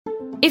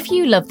If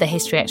you love the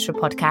History Extra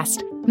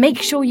podcast, make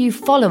sure you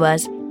follow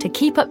us to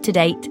keep up to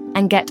date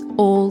and get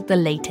all the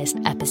latest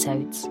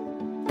episodes.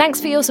 Thanks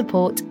for your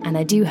support, and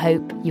I do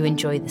hope you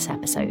enjoy this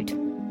episode.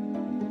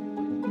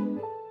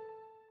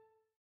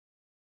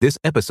 This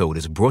episode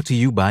is brought to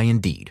you by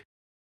Indeed.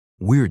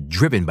 We're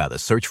driven by the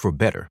search for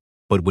better,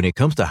 but when it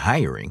comes to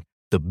hiring,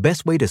 the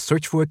best way to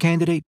search for a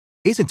candidate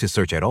isn't to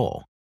search at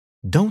all.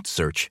 Don't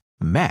search,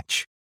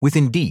 match with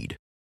Indeed.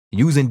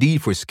 Use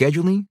Indeed for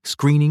scheduling,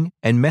 screening,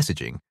 and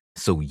messaging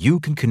so you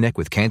can connect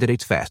with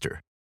candidates faster.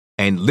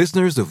 And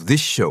listeners of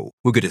this show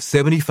will get a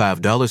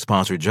 $75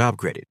 sponsored job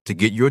credit to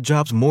get your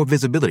jobs more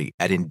visibility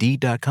at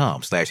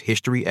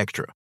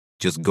Indeed.com/historyextra.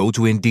 Just go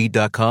to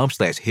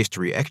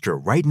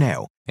Indeed.com/historyextra right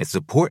now and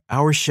support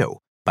our show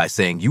by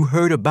saying you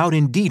heard about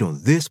Indeed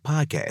on this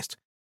podcast.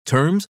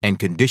 Terms and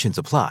conditions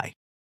apply.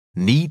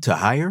 Need to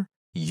hire?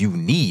 You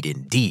need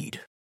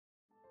Indeed.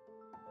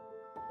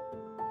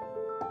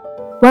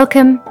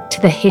 Welcome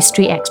to the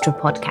History Extra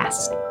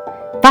podcast.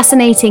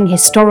 Fascinating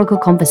historical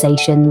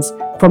conversations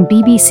from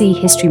BBC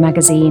History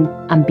Magazine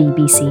and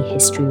BBC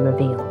History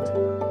Revealed.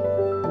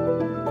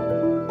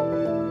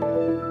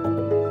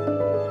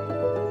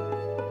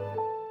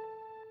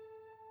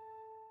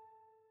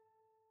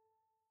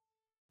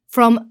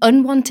 From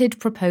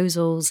unwanted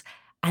proposals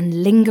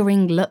and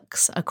lingering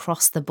looks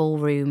across the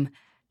ballroom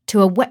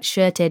to a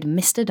wet-shirted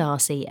Mr.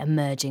 Darcy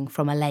emerging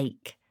from a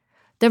lake,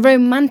 the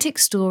romantic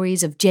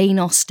stories of Jane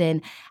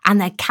Austen and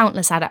their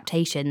countless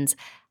adaptations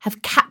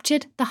have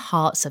captured the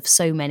hearts of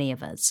so many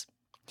of us.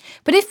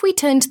 But if we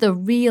turn to the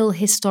real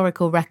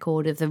historical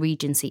record of the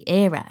Regency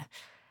era,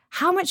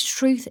 how much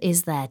truth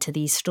is there to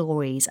these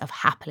stories of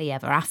happily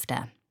ever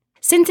after?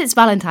 Since it's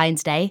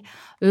Valentine's Day,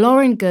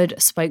 Lauren Good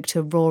spoke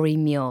to Rory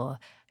Muir,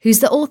 who's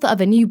the author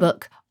of a new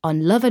book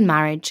on love and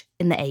marriage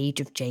in the age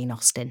of Jane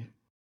Austen.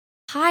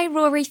 Hi,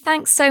 Rory.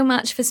 Thanks so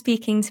much for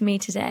speaking to me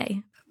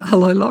today.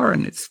 Hello,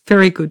 Lauren. It's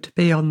very good to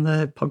be on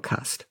the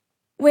podcast.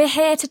 We're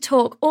here to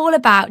talk all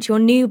about your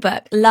new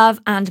book,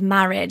 Love and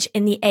Marriage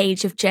in the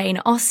Age of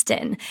Jane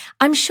Austen.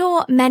 I'm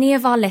sure many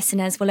of our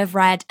listeners will have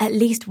read at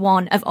least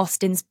one of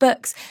Austen's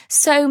books.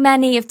 So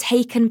many have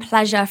taken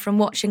pleasure from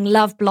watching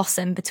love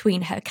blossom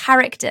between her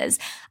characters,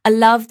 a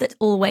love that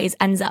always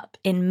ends up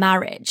in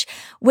marriage.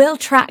 We'll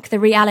track the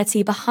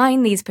reality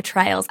behind these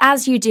portrayals,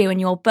 as you do in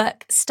your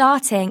book,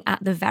 starting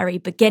at the very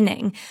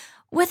beginning.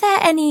 Were there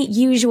any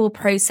usual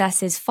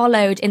processes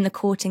followed in the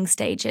courting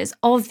stages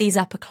of these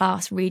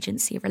upper-class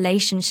Regency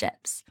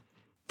relationships?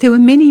 There were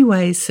many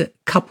ways that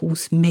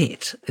couples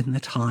met in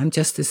the time,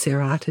 just as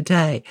there are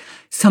today.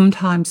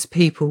 Sometimes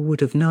people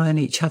would have known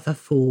each other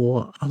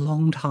for a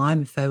long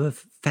time if they were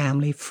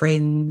family,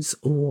 friends,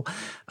 or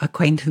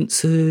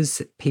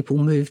acquaintances. People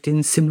moved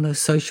in similar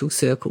social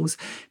circles.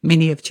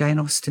 Many of Jane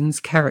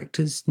Austen's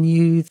characters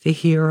knew the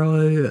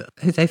hero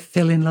who they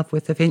fell in love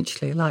with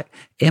eventually, like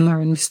Emma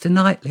and Mr.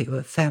 Knightley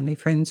were family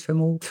friends from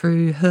all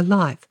through her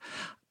life.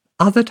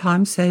 Other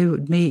times they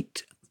would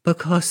meet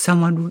because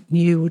someone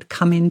new would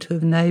come into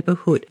the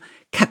neighbourhood.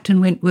 Captain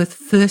Wentworth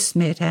first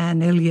met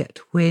Anne Elliot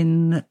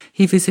when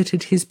he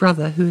visited his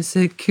brother, who was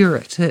a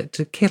curate at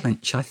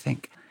Kellynch, I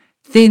think.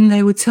 Then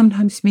they would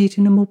sometimes meet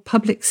in a more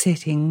public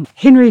setting.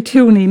 Henry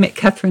Tilney met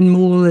Catherine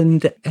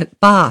Morland at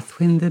Bath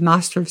when the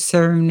Master of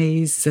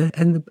Ceremonies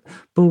and the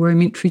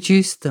ballroom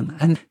introduced them,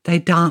 and they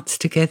danced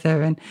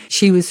together, and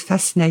she was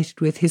fascinated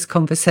with his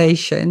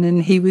conversation,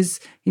 and he was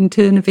in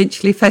turn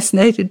eventually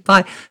fascinated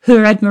by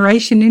her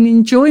admiration and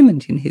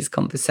enjoyment in his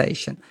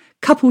conversation.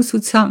 Couples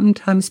would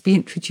sometimes be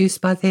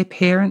introduced by their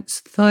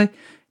parents, though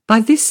by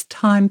this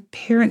time,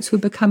 parents were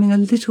becoming a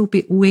little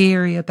bit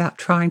wary about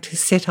trying to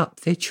set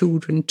up their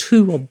children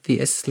too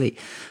obviously,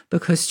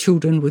 because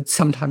children would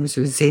sometimes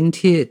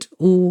resent it,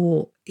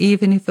 or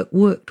even if it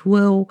worked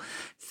well,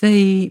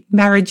 the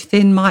marriage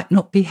then might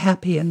not be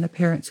happy and the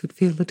parents would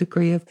feel a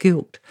degree of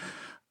guilt.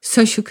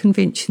 Social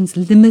conventions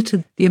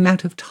limited the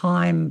amount of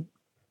time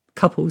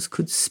couples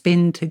could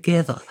spend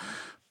together,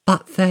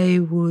 but they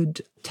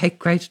would take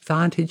great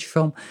advantage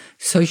from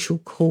social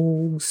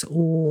calls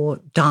or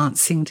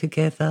dancing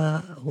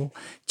together, or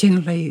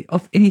generally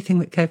of anything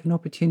that gave an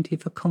opportunity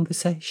for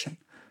conversation.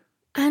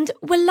 And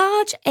were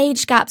large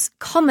age gaps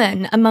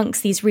common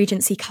amongst these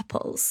Regency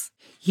couples?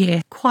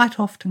 Yeah, quite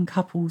often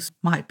couples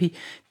might be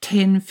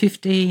 10,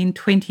 15,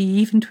 20,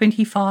 even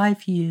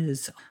 25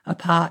 years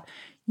apart.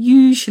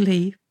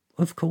 Usually,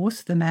 of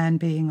course, the man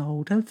being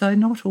older, though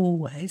not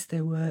always.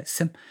 There were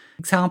some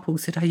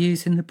examples that I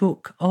use in the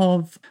book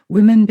of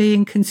women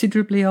being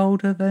considerably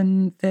older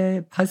than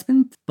their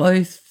husband.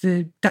 Both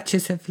the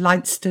Duchess of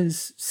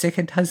Leinster's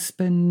second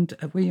husband,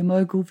 William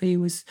Ogilvy,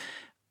 was,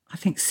 I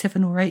think,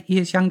 7 or 8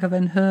 years younger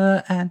than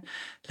her, and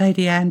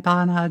Lady Anne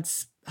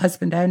Barnard's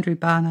husband, Andrew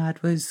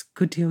Barnard, was a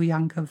good deal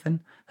younger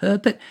than her.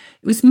 But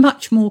it was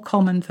much more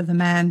common for the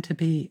man to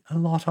be a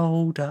lot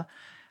older.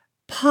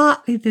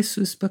 Partly this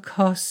was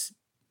because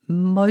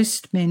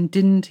most men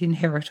didn't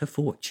inherit a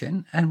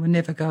fortune and were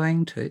never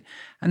going to,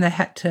 and they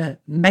had to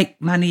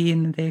make money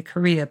in their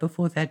career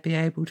before they'd be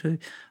able to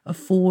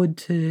afford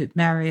to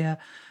marry a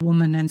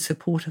woman and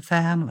support a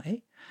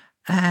family.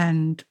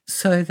 And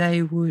so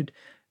they would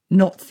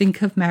not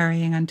think of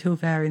marrying until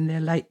they're in their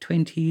late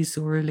 20s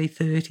or early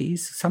 30s,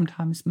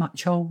 sometimes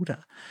much older.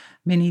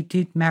 Many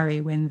did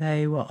marry when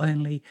they were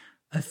only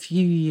a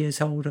few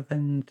years older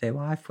than their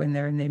wife, when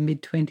they're in their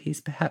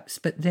mid-20s perhaps,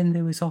 but then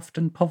there was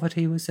often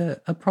poverty was a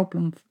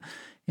problem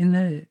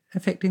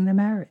affecting the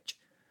marriage.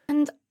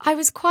 And I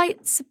was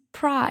quite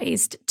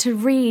surprised to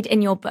read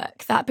in your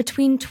book that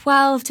between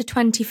 12 to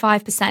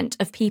 25%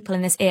 of people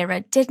in this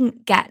era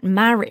didn't get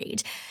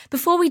married.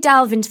 Before we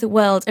delve into the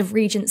world of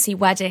Regency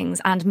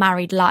weddings and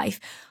married life,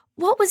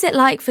 what was it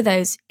like for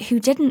those who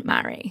didn't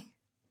marry?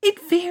 It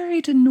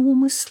varied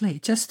enormously,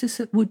 just as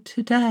it would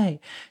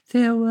today.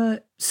 There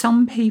were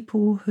some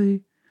people who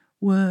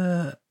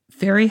were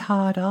very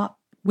hard up,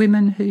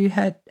 women who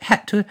had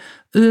to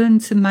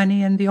earn some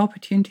money, and the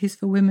opportunities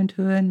for women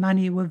to earn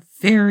money were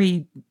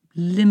very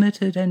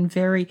limited and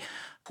very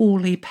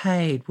poorly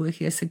paid,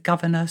 working as a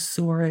governess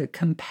or a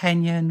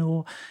companion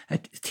or a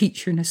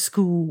teacher in a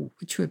school,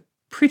 which were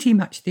pretty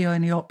much the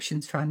only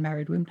options for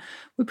unmarried women,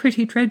 were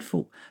pretty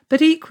dreadful.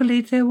 But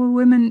equally, there were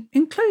women,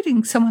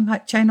 including someone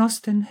like Jane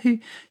Austen, who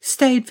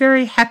stayed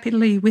very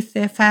happily with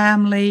their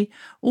family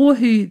or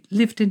who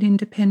lived an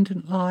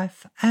independent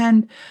life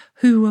and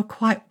who were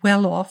quite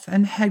well off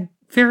and had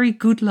very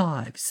good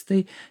lives.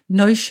 The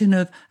notion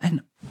of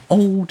an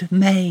old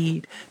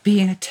maid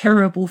being a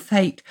terrible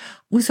fate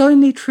was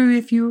only true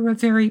if you were a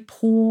very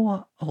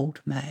poor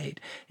old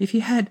maid. If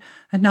you had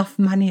enough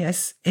money,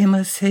 as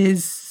Emma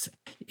says,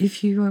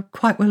 if you were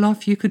quite well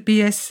off, you could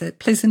be as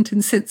pleasant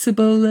and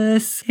sensible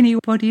as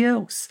anybody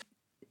else.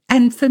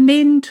 And for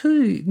men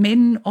too,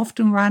 men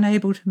often were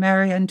unable to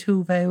marry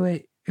until they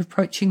were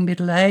approaching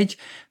middle age.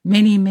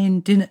 Many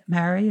men didn't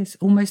marry,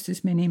 almost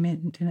as many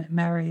men didn't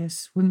marry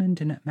as women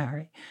didn't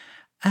marry.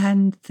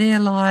 And their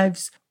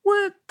lives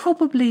were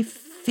probably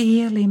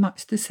fairly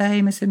much the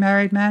same as a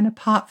married man,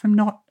 apart from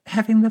not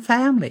having the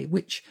family,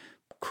 which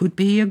could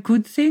be a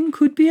good thing,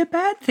 could be a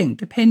bad thing,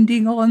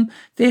 depending on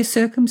their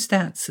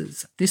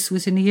circumstances. This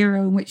was an era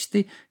in which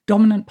the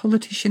dominant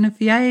politician of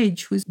the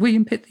age was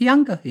William Pitt the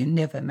Younger, who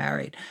never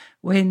married.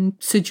 When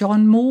Sir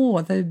John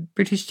Moore, the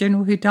British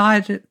general who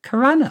died at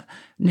Corunna,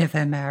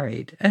 never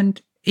married.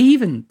 And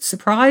even,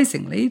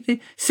 surprisingly,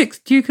 the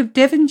 6th Duke of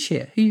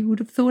Devonshire, who you would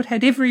have thought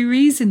had every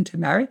reason to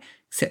marry,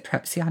 except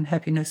perhaps the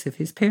unhappiness of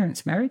his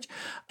parents' marriage,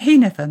 he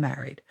never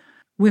married.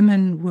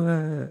 Women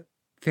were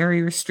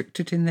very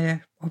restricted in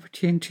their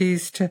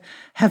opportunities to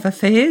have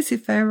affairs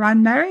if they were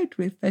unmarried,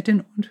 if they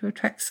didn't want to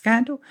attract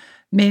scandal.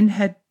 Men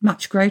had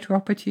much greater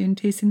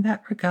opportunities in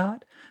that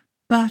regard.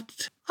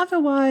 But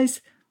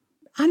otherwise,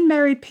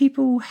 unmarried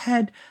people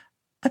had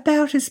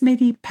about as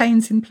many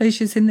pains and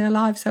pleasures in their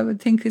lives, I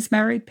would think, as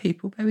married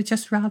people. They were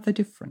just rather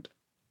different.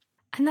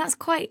 And that's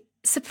quite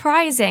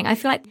surprising. I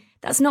feel like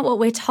that's not what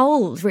we're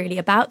told, really,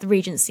 about the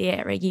Regency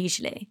era,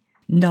 usually.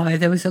 No,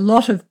 there was a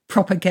lot of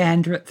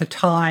propaganda at the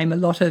time. A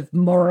lot of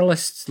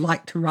moralists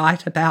liked to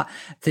write about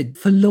the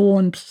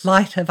forlorn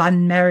plight of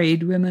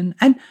unmarried women.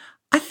 And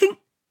I think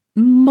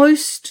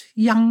most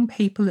young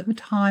people at the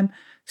time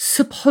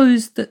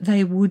supposed that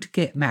they would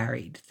get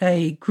married.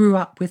 They grew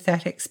up with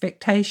that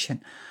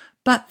expectation.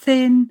 But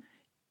then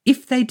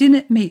if they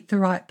didn't meet the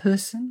right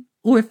person,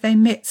 or if they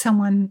met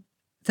someone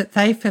that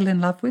they fell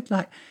in love with,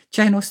 like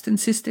Jane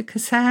Austen's sister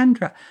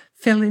Cassandra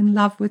fell in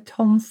love with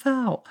Tom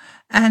Fowl,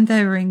 and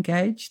they were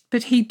engaged,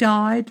 but he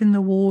died in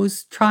the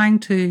wars trying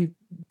to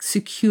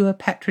secure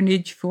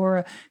patronage for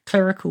a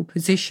clerical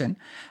position,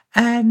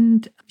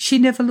 and she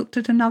never looked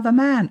at another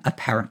man,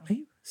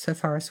 apparently, so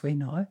far as we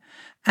know.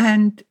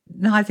 And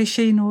neither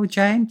she nor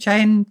Jane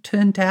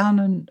turned down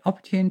an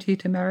opportunity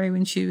to marry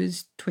when she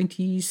was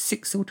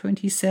 26 or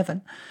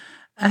 27,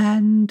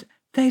 and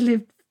they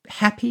lived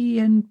happy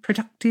and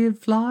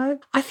productive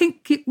lives. I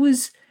think it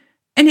was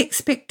an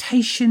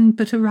expectation,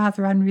 but a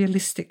rather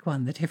unrealistic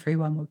one, that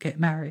everyone would get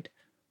married.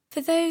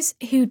 For those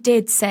who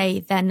did say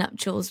their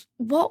nuptials,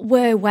 what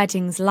were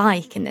weddings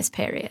like in this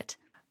period?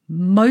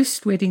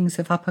 Most weddings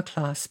of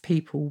upper-class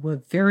people were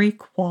very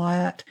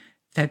quiet.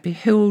 They'd be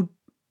held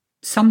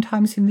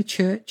sometimes in the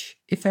church.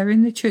 If they were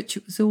in the church,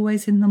 it was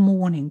always in the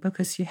morning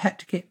because you had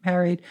to get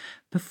married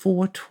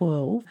before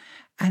 12,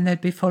 and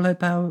they'd be followed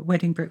by a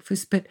wedding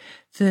breakfast. But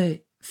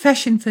the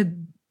fashion for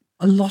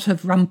a lot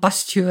of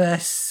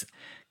rumbustious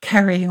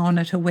carrying on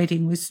at a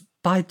wedding was,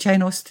 by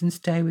Jane Austen's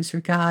day, was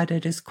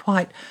regarded as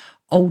quite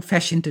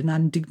old-fashioned and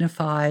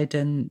undignified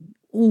and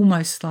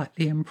almost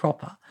slightly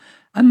improper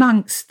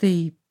amongst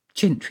the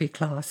gentry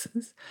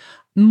classes.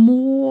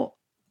 More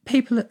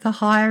people at the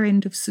higher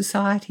end of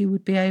society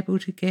would be able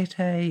to get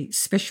a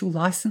special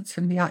licence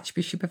from the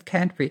Archbishop of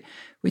Canterbury,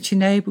 which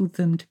enabled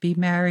them to be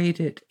married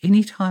at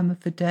any time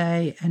of the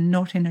day and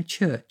not in a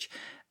church.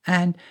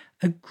 And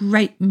a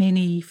great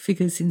many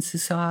figures in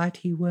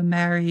society were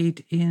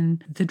married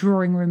in the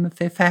drawing room of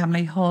their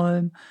family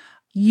home,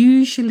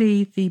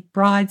 Usually the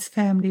bride's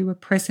family were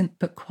present,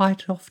 but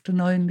quite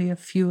often only a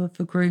few of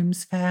the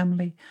groom's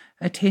family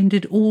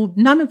attended, or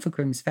none of the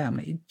groom's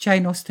family.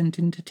 Jane Austen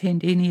didn't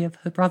attend any of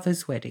her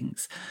brother's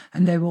weddings,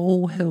 and they were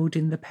all held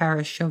in the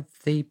parish of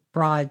the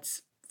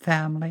bride's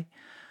family.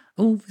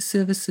 All the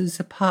services,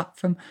 apart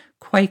from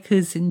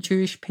Quakers and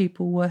Jewish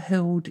people, were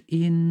held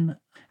in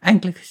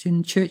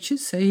Anglican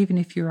churches. So even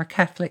if you're a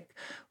Catholic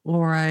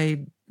or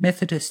a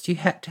Methodist, you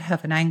had to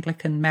have an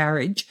Anglican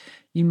marriage.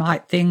 You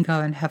might then go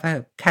and have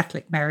a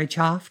Catholic marriage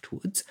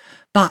afterwards.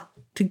 But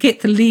to get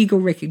the legal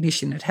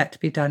recognition, it had to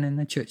be done in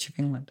the Church of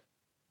England.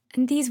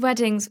 And these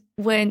weddings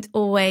weren't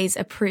always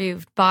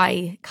approved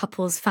by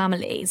couples'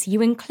 families.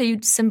 You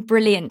include some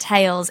brilliant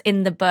tales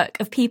in the book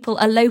of people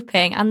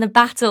eloping and the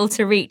battle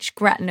to reach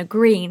Gretna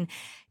Green.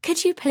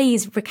 Could you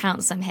please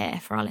recount some here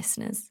for our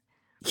listeners?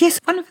 Yes,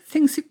 one of the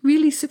things that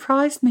really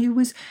surprised me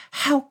was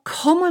how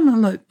common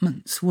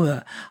elopements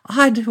were.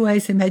 I'd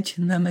always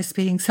imagined them as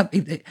being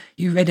something that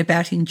you read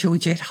about in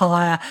Georgette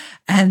Heyer,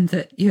 and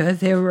that,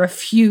 there were a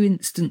few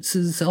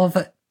instances of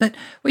it. But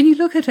when you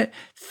look at it,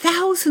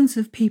 thousands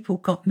of people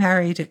got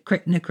married at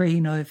Gretna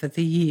Green over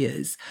the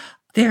years.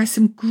 There are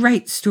some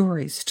great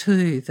stories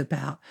too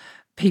about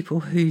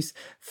people whose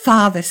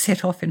father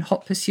set off in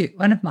hot pursuit.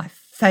 One of my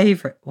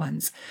favourite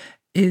ones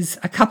is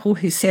a couple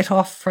who set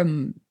off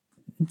from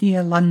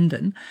near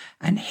London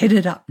and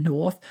headed up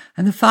north,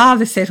 and the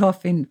father set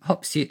off in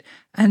hot pursuit,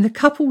 and the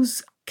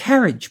couple's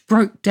carriage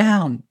broke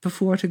down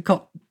before it had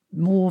got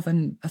more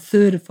than a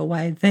third of the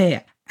way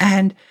there.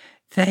 And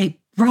they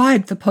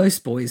bribed the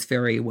postboys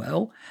very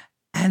well,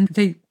 and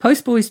the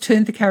postboys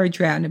turned the carriage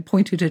round and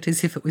pointed it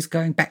as if it was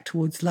going back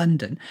towards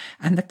London,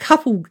 and the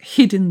couple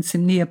hid in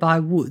some nearby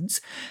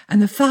woods,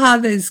 and the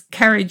father's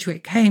carriage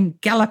came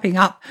galloping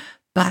up,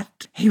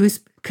 but he was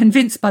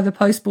convinced by the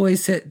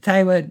postboys that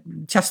they were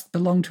just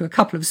belonged to a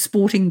couple of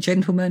sporting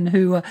gentlemen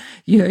who were,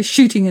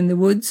 shooting in the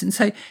woods. And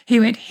so he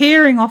went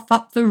herring off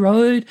up the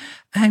road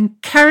and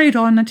carried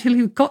on until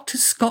he got to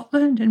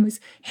Scotland and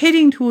was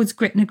heading towards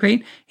Gretna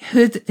Green. He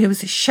heard that there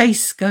was a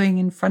chaise going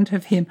in front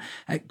of him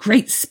at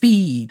great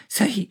speed.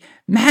 So he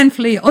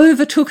manfully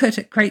overtook it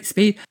at great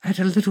speed at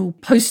a little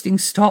posting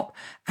stop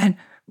and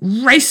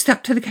raced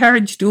up to the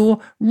carriage door,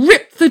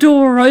 ripped the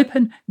door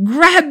open,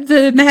 grabbed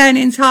the man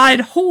inside,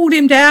 hauled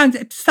him down,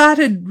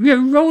 started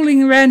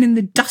rolling around in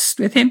the dust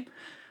with him,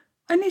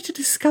 only to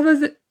discover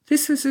that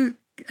this was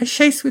a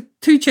chaise with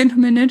two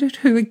gentlemen in it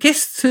who were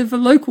guests of a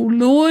local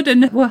lord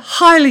and were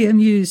highly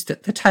amused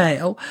at the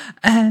tale.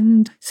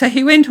 And so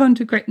he went on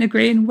to Gretna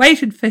Green,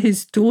 waited for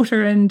his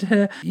daughter and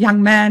her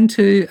young man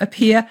to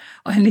appear,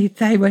 only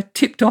they were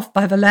tipped off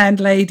by the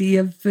landlady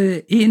of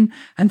the inn,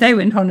 and they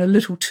went on a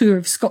little tour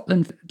of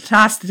Scotland that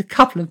lasted a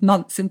couple of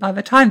months. And by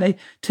the time they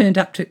turned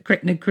up to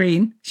Gretna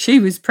Green, she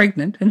was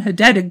pregnant and her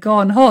dad had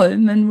gone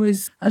home and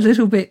was a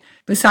little bit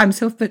beside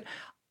himself. But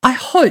I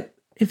hope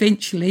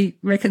eventually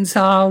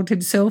reconciled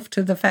himself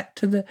to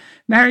the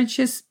marriage,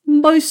 as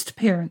most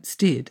parents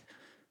did.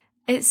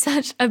 It's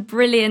such a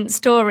brilliant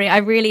story. I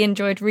really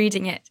enjoyed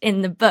reading it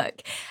in the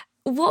book.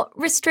 What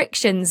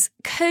restrictions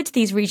could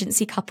these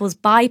Regency couples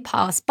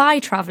bypass by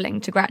travelling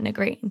to Gretna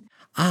Green?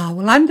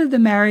 Well, under the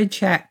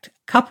Marriage Act,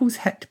 couples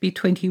had to be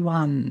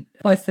 21.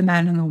 Both the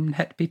man and the woman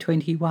had to be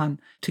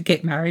 21 to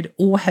get married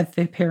or have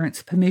their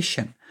parents'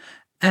 permission.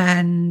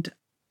 And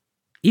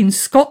in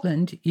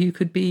Scotland, you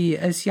could be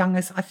as young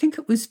as, I think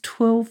it was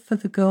 12 for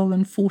the girl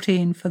and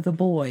 14 for the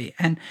boy,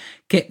 and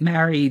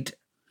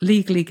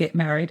legally get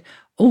married.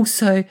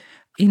 Also,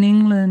 in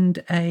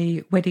England,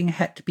 a wedding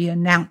had to be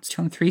announced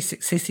on 3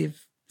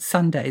 successive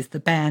Sundays, the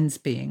banns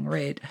being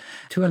read,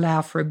 to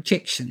allow for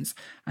objections.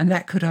 And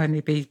that could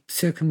only be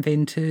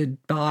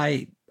circumvented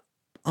by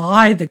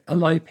either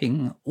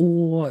eloping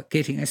or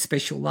getting a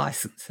special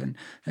license. And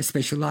a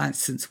special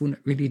license wouldn't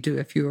really do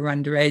if you were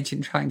underage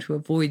and trying to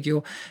avoid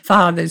your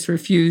father's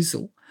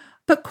refusal.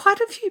 But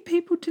quite a few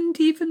people didn't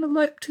even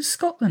elope to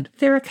Scotland.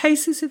 There are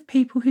cases of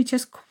people who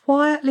just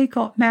quietly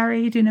got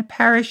married in a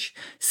parish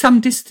some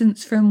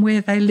distance from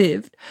where they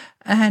lived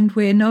and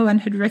where no one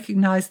had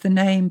recognised the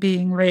name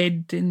being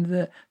read in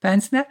the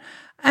banns and that.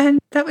 And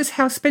that was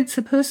how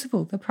Spencer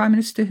Perceval, the Prime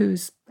Minister who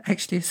was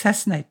actually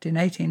assassinated in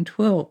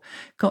 1812,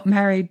 got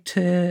married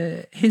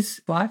to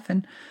his wife,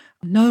 and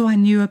no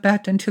one knew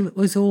about it until it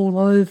was all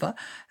over.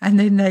 And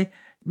then they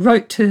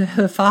wrote to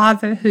her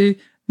father, who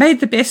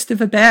made the best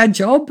of a bad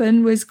job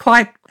and was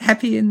quite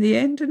happy in the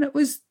end. And it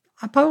was,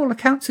 by all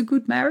accounts, a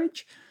good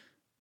marriage.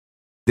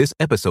 This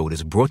episode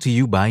is brought to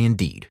you by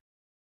Indeed.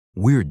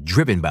 We're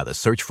driven by the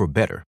search for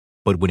better,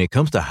 but when it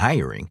comes to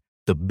hiring,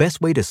 the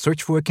best way to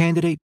search for a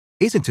candidate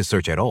isn't to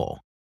search at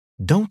all.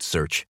 Don't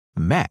search,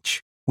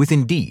 match with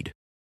Indeed.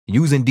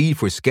 Use Indeed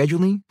for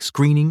scheduling,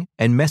 screening,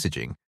 and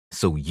messaging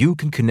so you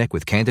can connect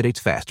with candidates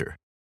faster.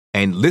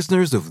 And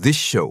listeners of this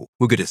show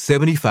will get a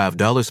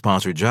 $75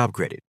 sponsored job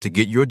credit to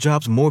get your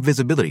jobs more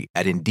visibility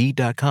at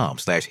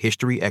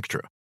Indeed.com/History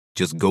Extra.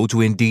 Just go to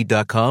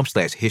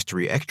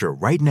Indeed.com/History Extra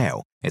right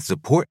now and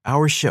support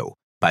our show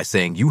by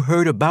saying you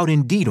heard about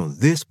Indeed on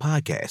this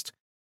podcast.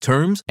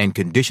 Terms and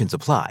conditions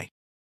apply.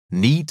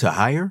 Need to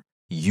hire?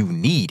 You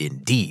need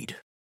Indeed.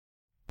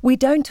 We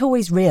don't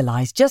always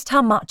realise just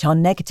how much our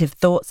negative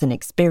thoughts and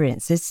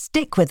experiences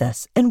stick with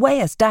us and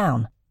weigh us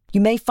down.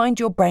 You may find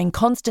your brain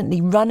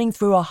constantly running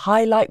through a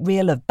highlight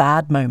reel of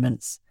bad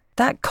moments.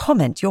 That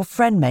comment your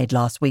friend made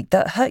last week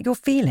that hurt your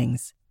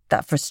feelings.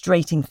 That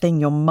frustrating thing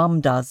your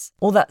mum does.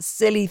 Or that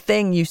silly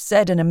thing you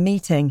said in a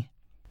meeting.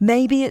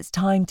 Maybe it's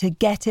time to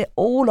get it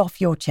all off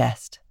your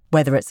chest.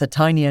 Whether it's a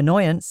tiny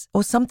annoyance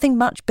or something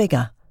much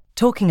bigger.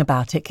 Talking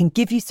about it can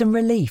give you some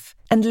relief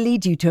and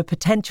lead you to a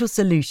potential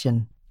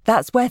solution.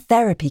 That's where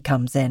therapy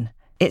comes in.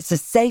 It's a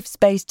safe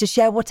space to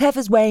share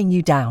whatever's weighing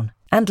you down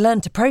and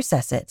learn to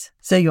process it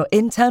so your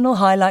internal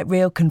highlight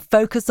reel can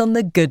focus on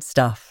the good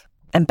stuff.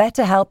 And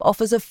BetterHelp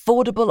offers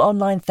affordable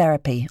online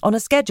therapy on a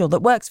schedule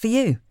that works for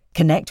you.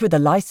 Connect with a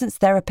licensed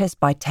therapist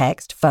by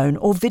text, phone,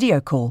 or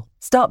video call.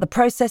 Start the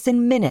process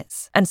in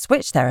minutes and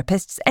switch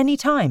therapists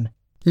anytime.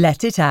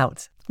 Let it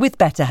out with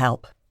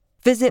BetterHelp.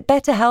 Visit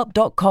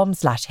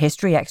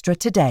betterhelp.com/historyextra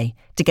today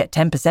to get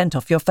 10%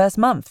 off your first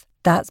month.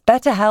 That's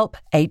BetterHelp,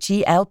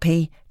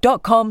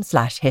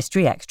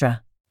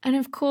 HELP.com/historyextra. And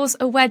of course,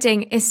 a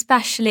wedding,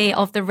 especially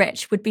of the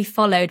rich, would be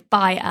followed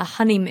by a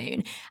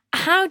honeymoon.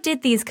 How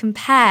did these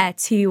compare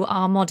to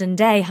our modern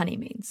day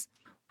honeymoons?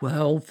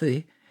 Well,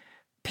 the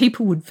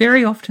people would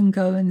very often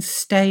go and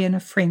stay in a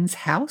friend's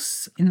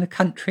house in the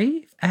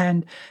country,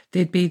 and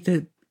there'd be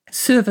the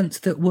servants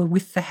that were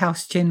with the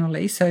house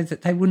generally so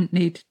that they wouldn't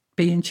need to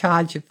be in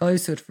charge of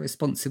those sort of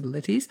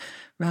responsibilities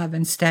rather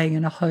than staying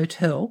in a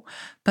hotel.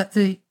 But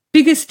the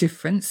biggest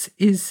difference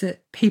is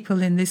that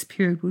people in this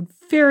period would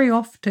very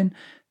often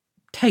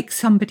take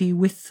somebody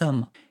with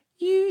them,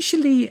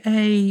 usually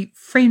a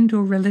friend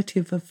or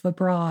relative of the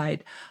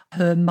bride.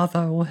 Her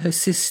mother or her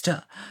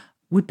sister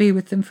would be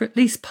with them for at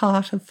least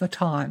part of the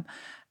time.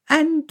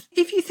 And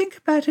if you think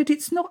about it,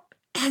 it's not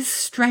as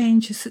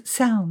strange as it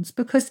sounds,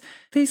 because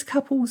these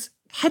couples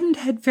hadn't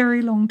had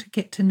very long to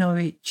get to know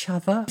each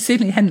other.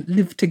 Certainly hadn't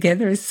lived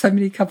together, as so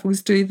many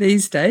couples do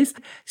these days.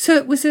 So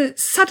it was a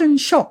sudden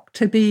shock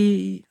to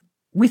be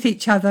with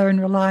each other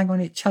and relying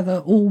on each other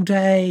all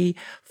day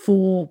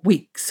for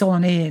weeks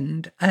on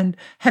end, and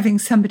having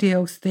somebody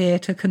else there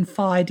to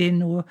confide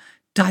in or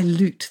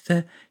dilute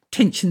the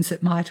tensions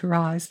that might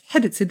arise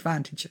had its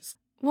advantages.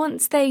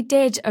 Once they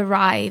did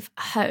arrive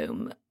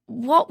home,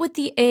 what would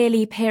the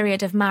early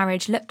period of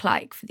marriage look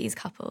like for these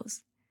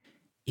couples?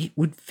 It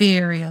would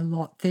vary a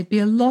lot. There'd be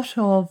a lot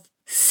of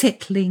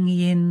settling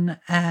in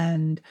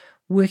and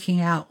working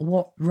out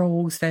what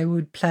roles they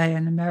would play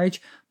in a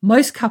marriage.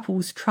 Most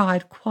couples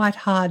tried quite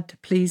hard to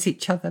please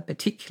each other,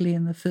 particularly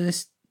in the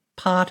first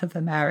part of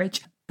a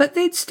marriage. But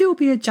there'd still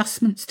be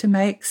adjustments to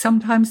make.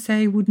 Sometimes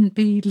they wouldn't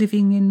be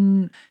living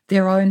in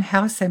their own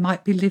house. They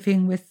might be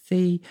living with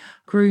the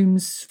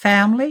groom's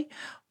family,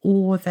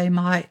 or they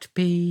might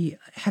be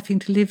having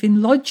to live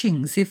in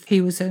lodgings if he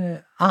was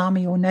an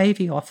army or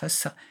navy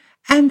officer.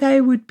 And they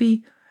would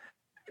be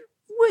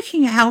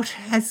working out,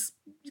 as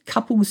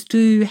couples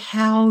do,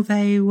 how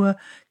they were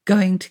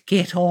going to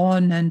get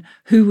on and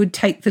who would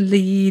take the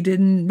lead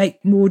and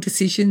make more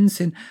decisions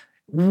and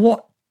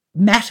what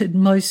mattered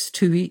most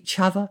to each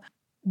other.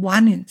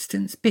 One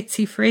instance,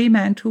 Betsy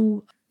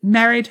Fremantle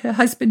married her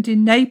husband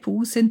in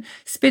Naples and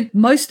spent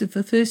most of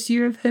the first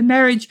year of her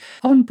marriage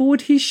on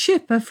board his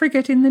ship, a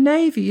frigate in the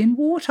Navy in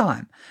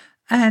wartime,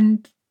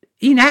 and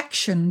in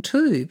action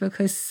too,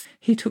 because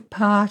he took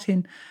part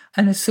in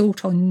an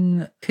assault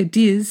on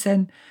Cadiz,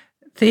 and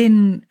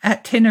then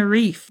at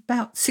Tenerife,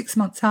 about 6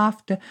 months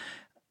after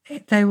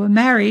they were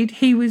married,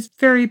 he was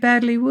very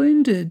badly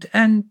wounded,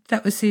 and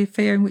that was the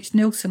affair in which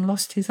Nelson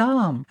lost his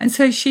arm. And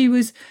so she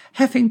was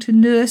having to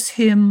nurse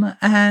him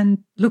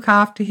and look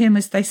after him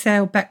as they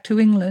sailed back to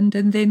England,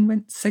 and then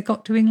once they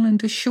got to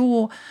England,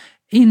 ashore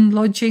in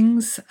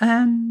lodgings,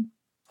 and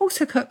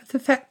also cope with the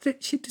fact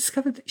that she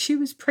discovered that she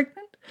was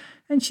pregnant,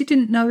 and she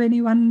didn't know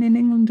anyone in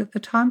England at the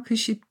time because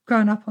she'd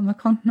grown up on the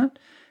continent,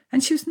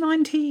 and she was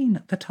 19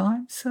 at the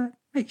time, so it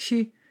makes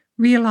you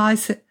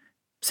realise that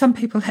some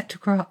people had to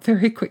grow up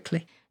very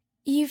quickly.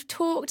 You've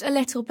talked a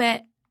little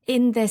bit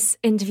in this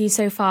interview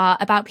so far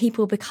about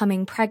people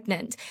becoming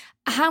pregnant.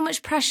 How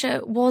much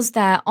pressure was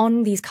there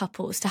on these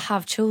couples to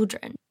have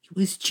children? It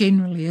was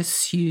generally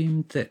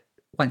assumed that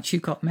once you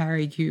got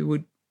married, you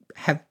would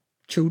have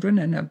children,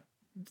 and a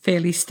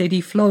fairly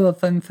steady flow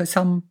of them for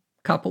some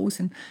couples,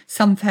 and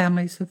some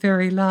families were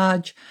very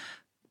large.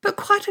 But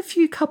quite a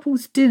few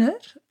couples did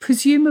it,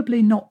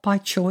 presumably not by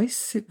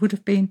choice. It would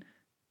have been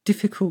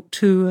difficult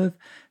to have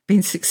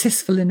been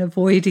successful in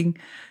avoiding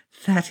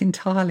that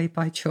entirely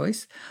by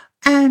choice.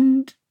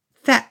 And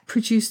that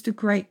produced a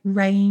great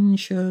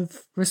range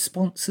of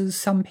responses.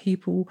 Some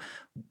people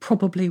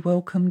probably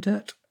welcomed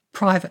it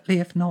privately,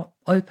 if not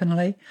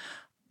openly.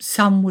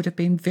 Some would have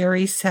been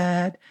very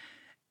sad.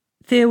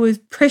 There was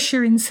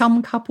pressure in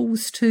some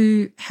couples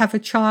to have a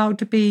child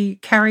to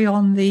carry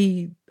on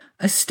the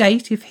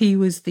estate if he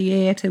was the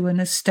heir to an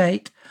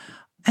estate.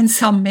 And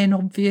some men,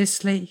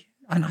 obviously,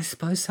 and I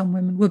suppose some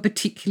women, were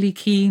particularly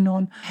keen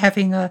on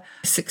having a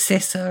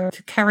successor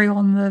to carry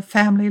on the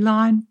family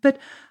line. But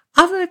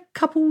Other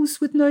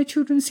couples with no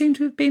children seem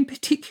to have been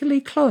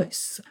particularly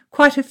close.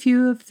 Quite a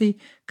few of the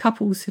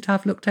couples that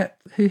I've looked at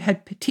who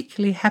had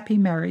particularly happy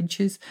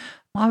marriages,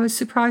 I was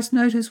surprised to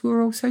notice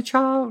were also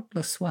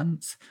childless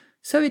ones.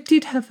 So it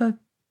did have a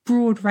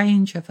broad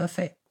range of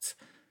effects.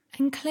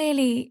 And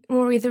clearly,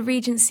 Rory, the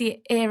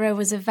Regency era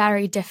was a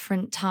very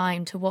different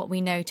time to what we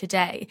know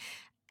today.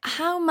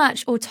 How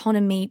much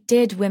autonomy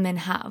did women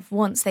have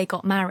once they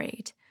got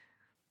married?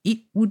 It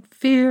would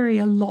vary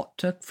a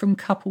lot from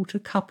couple to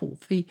couple.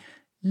 The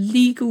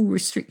legal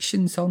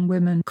restrictions on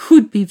women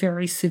could be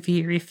very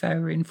severe if they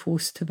were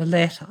enforced to the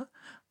letter,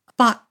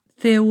 but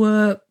there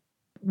were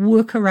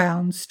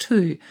workarounds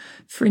too.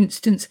 For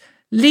instance,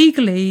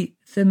 legally,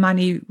 the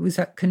money was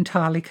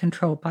entirely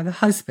controlled by the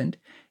husband,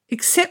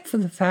 except for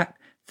the fact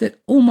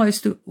that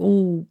almost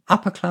all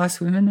upper-class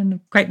women and a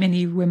great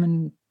many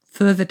women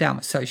further down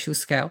the social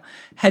scale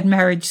had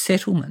marriage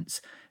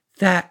settlements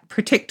that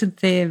protected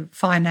their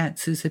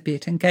finances a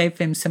bit and gave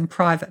them some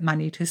private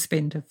money to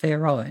spend of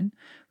their own,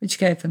 which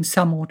gave them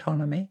some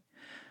autonomy.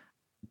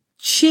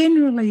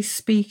 Generally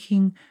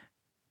speaking,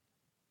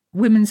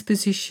 women's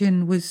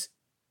position was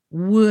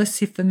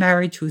worse if the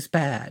marriage was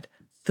bad.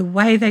 The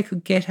way they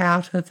could get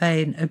out of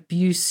an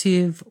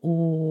abusive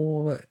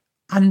or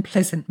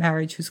unpleasant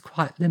marriage was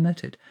quite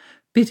limited.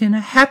 But in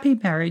a happy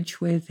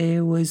marriage where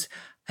there was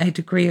a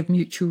degree of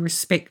mutual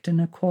respect and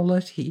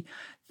equality,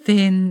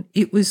 then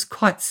it was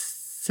quite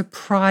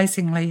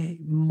surprisingly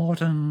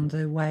modern,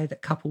 the way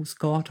that couples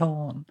got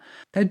on.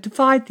 They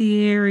divide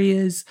the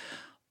areas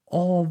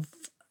of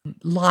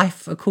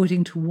life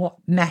according to what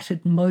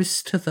mattered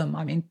most to them.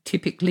 I mean,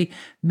 typically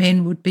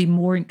men would be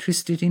more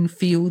interested in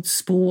field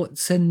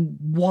sports and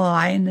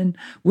wine, and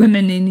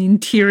women in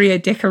interior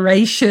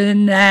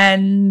decoration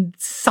and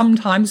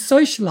sometimes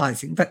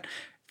socialising. But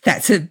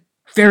that's a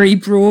very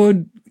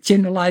broad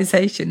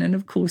generalisation, and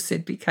of course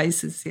there'd be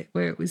cases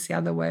where it was the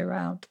other way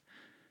around.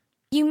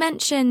 You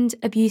mentioned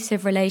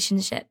abusive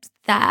relationships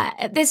there.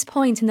 At this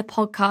point in the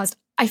podcast,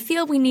 I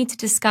feel we need to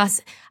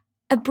discuss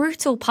a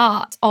brutal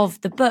part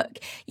of the book.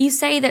 You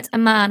say that a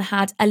man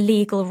had a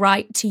legal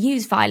right to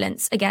use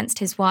violence against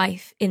his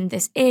wife in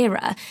this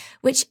era,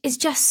 which is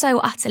just so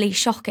utterly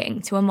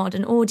shocking to a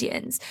modern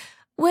audience.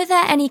 Were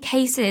there any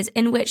cases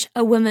in which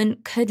a woman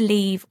could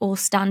leave or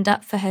stand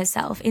up for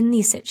herself in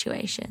these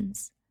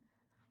situations?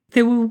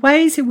 There were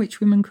ways in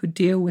which women could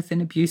deal with an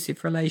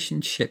abusive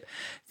relationship.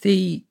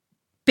 The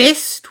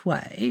best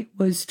way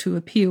was to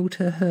appeal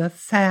to her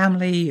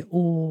family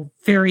or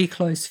very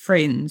close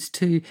friends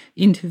to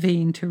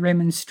intervene, to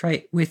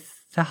remonstrate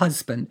with the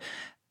husband.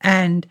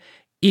 And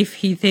if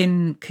he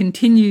then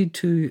continued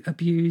to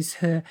abuse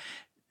her,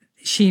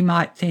 she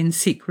might then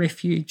seek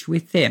refuge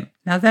with them.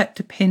 Now, that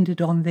depended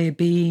on there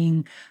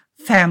being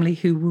family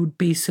who would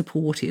be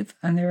supportive.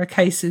 And there are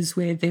cases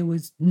where there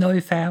was no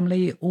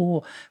family,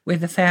 or where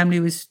the family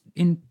was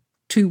in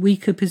too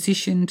weak a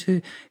position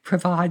to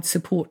provide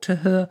support to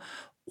her,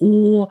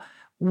 or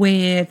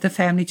where the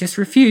family just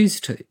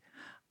refused to.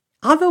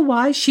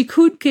 Otherwise, she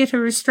could get a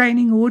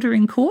restraining order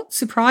in court,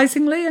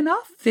 surprisingly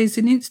enough. There's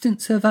an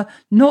instance of a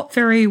not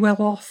very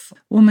well-off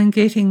woman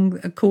getting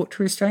a court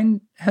to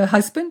restrain her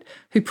husband,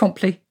 who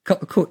promptly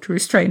got the court to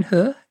restrain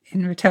her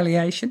in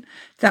retaliation.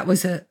 That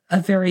was a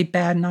very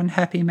bad and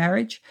unhappy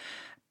marriage.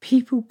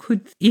 People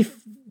could,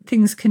 if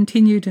things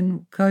continued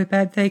and go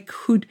bad, they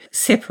could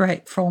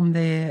separate from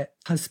their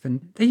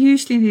husband. They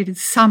usually needed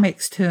some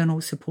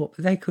external support,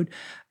 but they could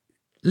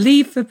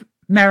leave the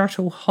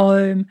marital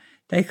home,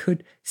 they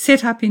could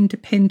set up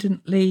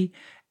independently.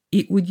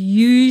 It would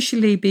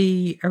usually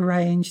be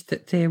arranged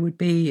that there would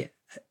be,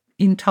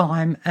 in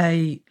time,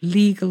 a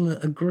legal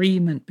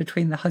agreement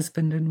between the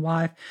husband and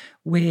wife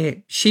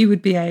where she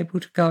would be able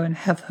to go and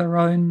have her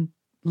own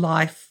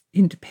life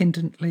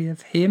independently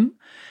of him.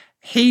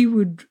 He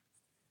would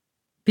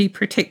be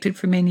protected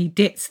from any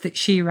debts that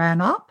she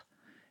ran up.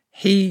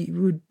 He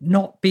would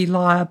not be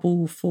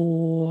liable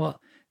for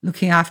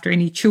looking after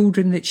any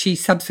children that she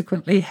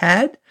subsequently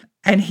had,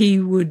 and he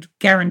would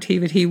guarantee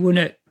that he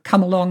wouldn't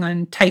come along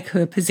and take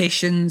her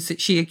possessions that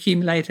she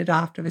accumulated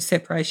after the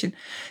separation.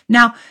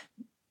 Now,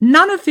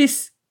 none of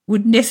this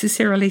would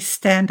necessarily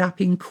stand up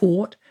in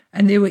court,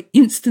 and there were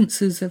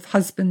instances of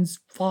husbands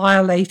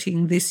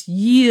violating this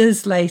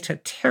years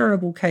later,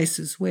 terrible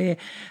cases where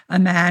a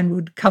man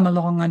would come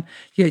along and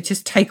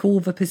just take all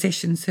the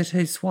possessions that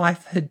his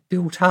wife had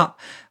built up,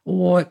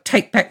 or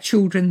take back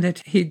children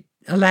that he'd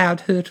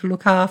allowed her to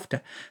look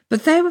after.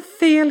 But they were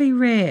fairly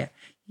rare.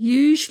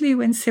 Usually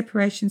when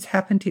separations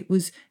happened, it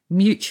was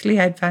mutually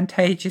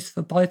advantageous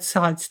for both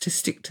sides to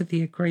stick to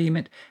the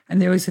agreement,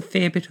 and there was a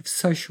fair bit of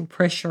social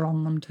pressure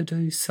on them to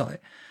do so.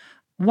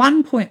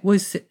 One point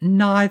was that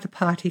neither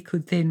party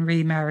could then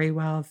remarry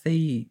while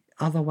the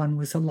other one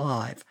was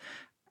alive.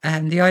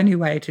 And the only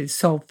way to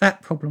solve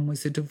that problem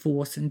was a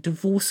divorce, and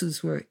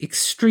divorces were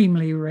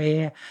extremely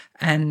rare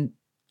and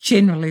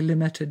generally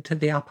limited to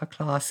the upper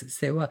classes.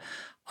 There were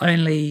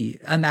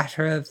only a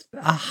matter of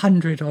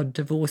 100 odd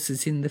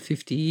divorces in the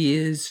 50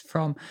 years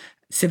from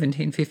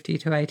 1750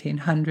 to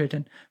 1800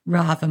 and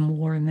rather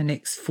more in the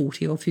next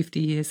 40 or 50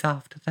 years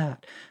after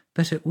that.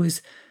 But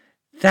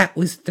that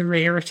was the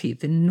rarity,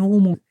 the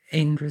normal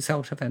end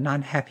result of an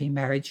unhappy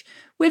marriage,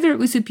 whether it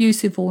was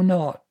abusive or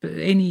not. But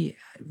any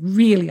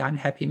really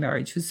unhappy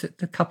marriage was that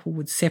the couple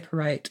would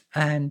separate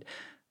and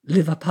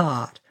live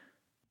apart.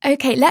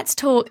 Okay, let's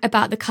talk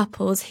about the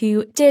couples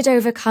who did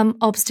overcome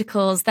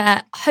obstacles.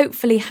 They're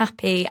hopefully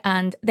happy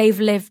and they've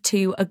lived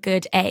to a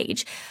good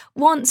age.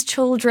 Once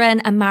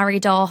children are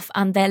married off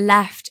and they're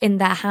left in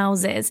their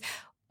houses,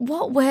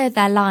 what were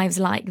their lives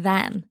like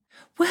then?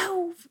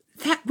 Well,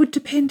 that would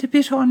depend a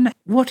bit on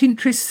what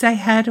interests they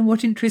had and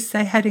what interests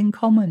they had in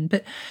common.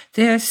 But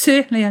there are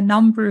certainly a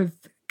number of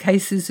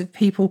cases of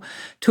people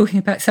talking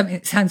about something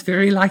that sounds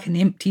very like an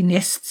empty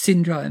nest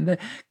syndrome, the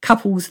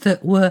couples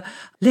that were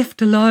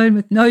left alone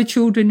with no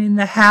children in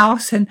the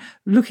house and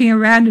looking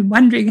around and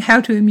wondering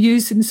how to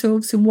amuse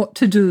themselves and what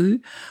to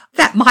do.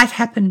 That might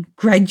happen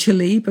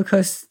gradually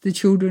because the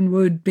children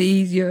would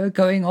be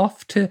going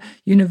off to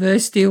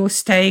university or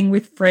staying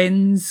with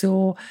friends,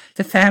 or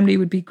the family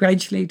would be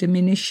gradually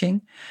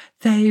diminishing.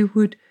 They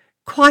would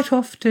quite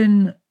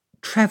often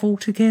travel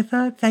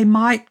together. They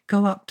might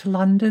go up to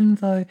London,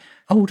 though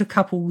older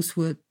couples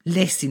were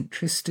less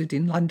interested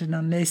in London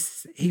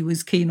unless he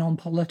was keen on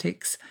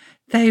politics.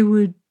 They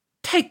would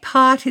take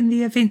part in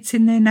the events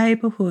in their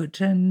neighbourhood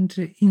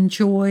and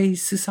enjoy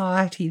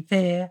society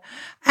there.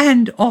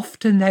 And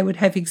often they would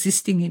have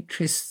existing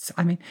interests.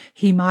 I mean,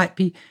 he might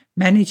be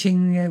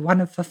managing one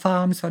of the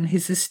farms on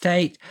his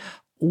estate,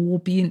 or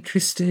be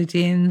interested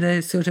in the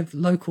sort of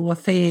local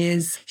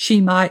affairs. She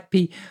might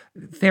be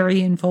very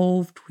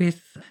involved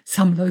with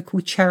some local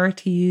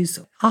charities.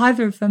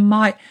 Either of them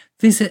might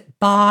visit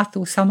Bath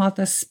or some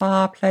other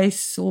spa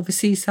place or the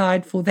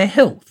seaside for their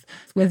health,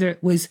 whether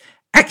it was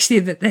actually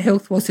that their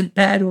health wasn't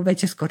bad or they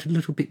just got a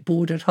little bit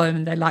bored at home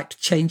and they liked a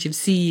change of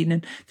scene,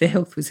 and their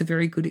health was a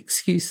very good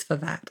excuse for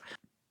that.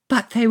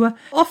 But they were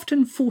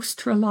often forced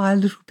to rely a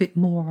little bit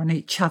more on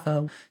each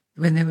other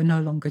when there were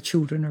no longer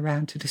children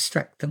around to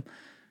distract them.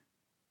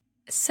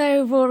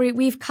 So, Rory,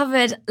 we've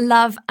covered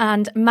love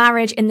and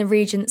marriage in the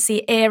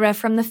Regency era,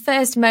 from the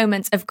first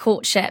moments of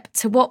courtship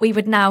to what we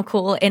would now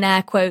call, in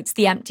air quotes,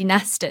 the empty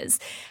nesters.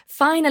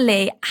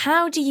 Finally,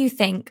 how do you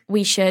think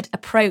we should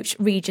approach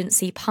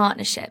Regency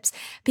partnerships?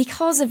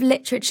 Because of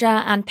literature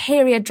and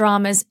period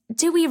dramas,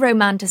 do we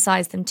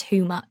romanticise them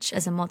too much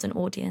as a modern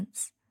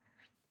audience?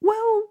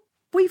 Well,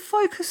 we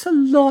focus a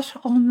lot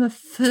on the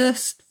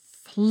first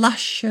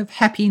flush of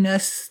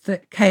happiness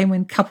that came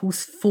when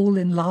couples fall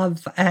in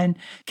love and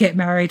get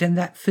married in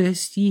that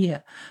first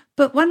year.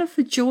 But one of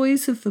the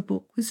joys of the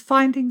book was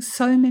finding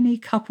so many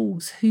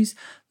couples whose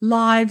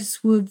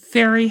lives were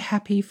very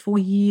happy for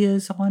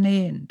years on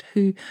end,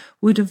 who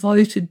were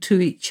devoted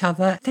to each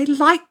other. They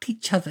liked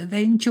each other.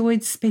 They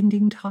enjoyed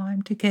spending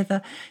time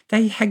together.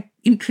 They had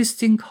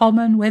interests in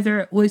common, whether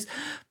it was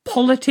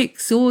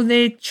politics or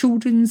their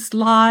children's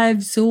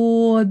lives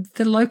or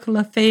the local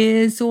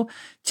affairs or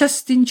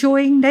just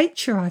enjoying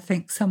nature, I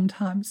think,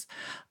 sometimes.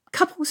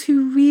 Couples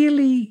who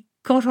really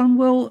got on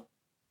well,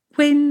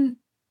 when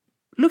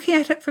looking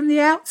at it from the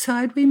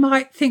outside, we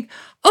might think,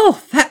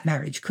 oh, that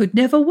marriage could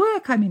never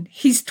work. I mean,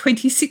 he's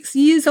 26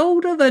 years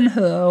older than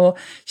her, or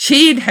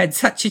she'd had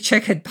such a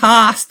checkered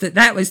past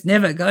that was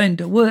never going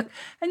to work.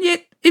 And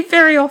yet it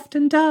very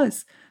often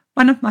does.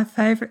 One of my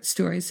favourite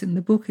stories in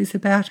the book is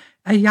about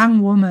a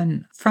young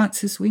woman,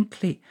 Frances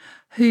Winkley,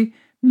 who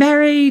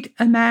married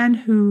a man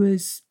who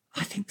was,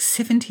 I think,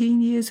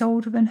 17 years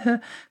older than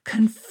her,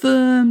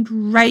 confirmed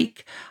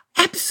rake.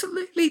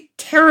 Absolutely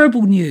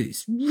terrible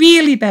news,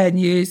 really bad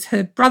news.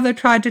 Her brother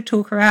tried to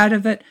talk her out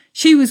of it.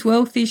 She was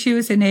wealthy, she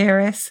was an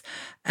heiress,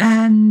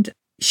 and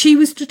she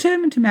was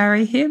determined to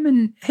marry him,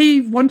 and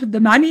he wanted the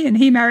money and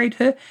he married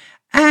her.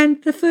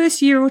 And the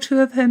first year or two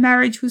of her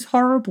marriage was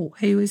horrible.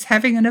 He was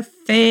having an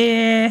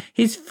affair.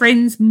 His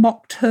friends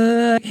mocked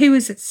her. He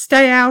was at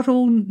stay out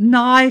all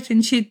night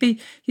and she'd be,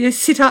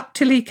 sit up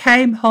till he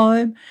came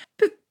home.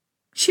 But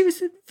she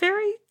was a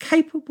very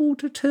capable,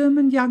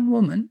 determined young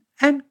woman.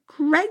 And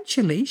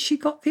gradually she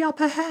got the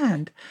upper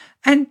hand.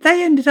 And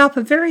they ended up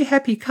a very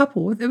happy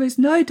couple. There was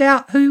no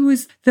doubt who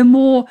was the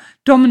more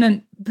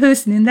dominant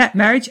person in that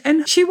marriage.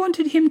 And she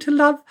wanted him to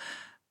love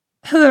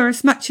her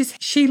as much as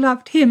she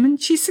loved him,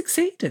 and she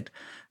succeeded.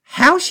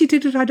 How she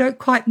did it, I don't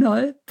quite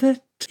know,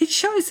 but it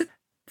shows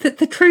that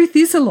the truth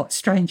is a lot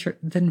stranger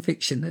than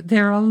fiction, that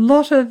there are a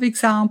lot of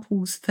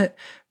examples that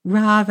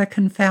rather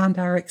confound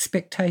our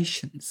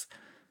expectations.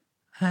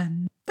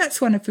 And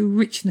that's one of the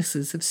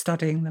richnesses of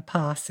studying the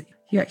past.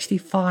 You actually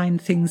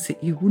find things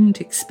that you wouldn't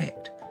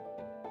expect.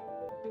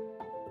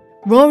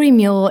 Rory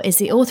Muir is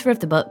the author of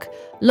the book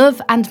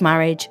Love and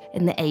Marriage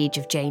in the Age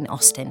of Jane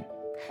Austen.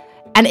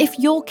 And if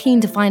you're keen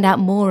to find out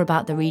more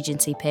about the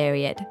Regency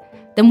period,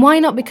 then why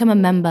not become a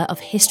member of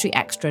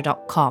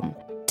historyextra.com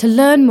to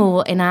learn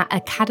more in our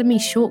Academy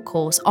short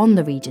course on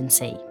the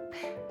Regency.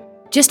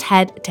 Just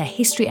head to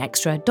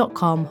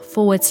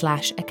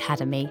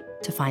historyextra.com/academy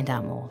to find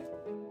out more.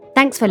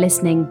 Thanks for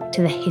listening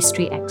to the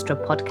History Extra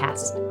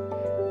podcast.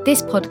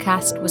 This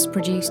podcast was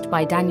produced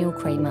by Daniel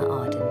Kramer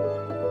Arden.